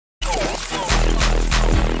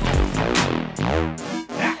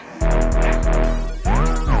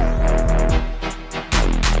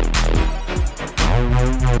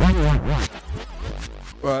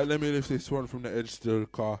Alright, let me lift this one from the edge to the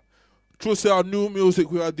car. True say our new music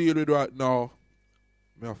we are dealing with right now.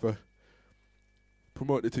 Me have to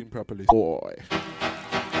promote the thing properly. Boy.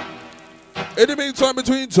 In the meantime,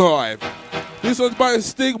 between time, this one's by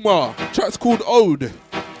Stigma. Track's called Ode.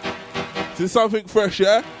 This is something fresh,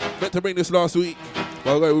 yeah? Meant to bring this last week,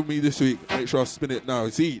 but I got it with me this week. Make sure I spin it now.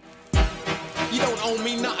 See. You don't owe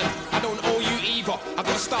me nothing, I don't owe you either. I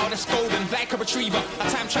got a style that's golden, like a retriever. A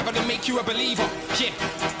time travel to make you a believer. Yeah,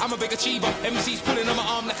 I'm a big achiever. MC's pulling on my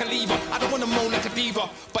arm like a lever. I don't wanna moan like a diva,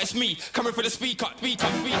 but it's me coming for the speaker.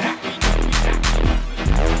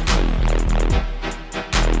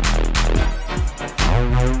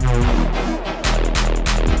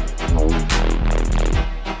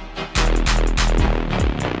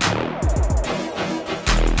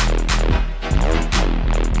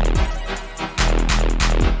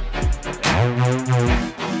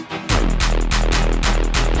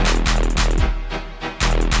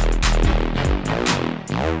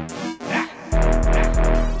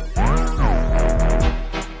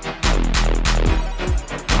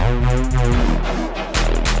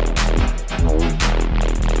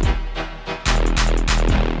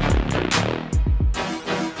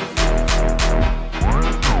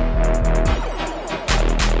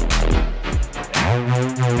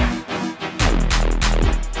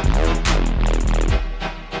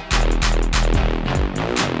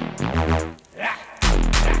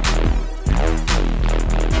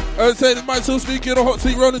 I say the mic still speaking, a hot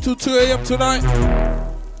seat rolling until 2 a.m. tonight.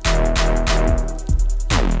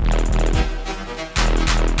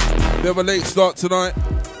 We have a late start tonight.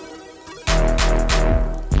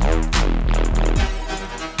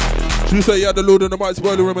 Should say you had the load in the mic's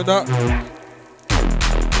boiler room and that.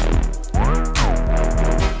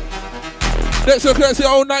 Next one, can I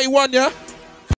say 91, yeah?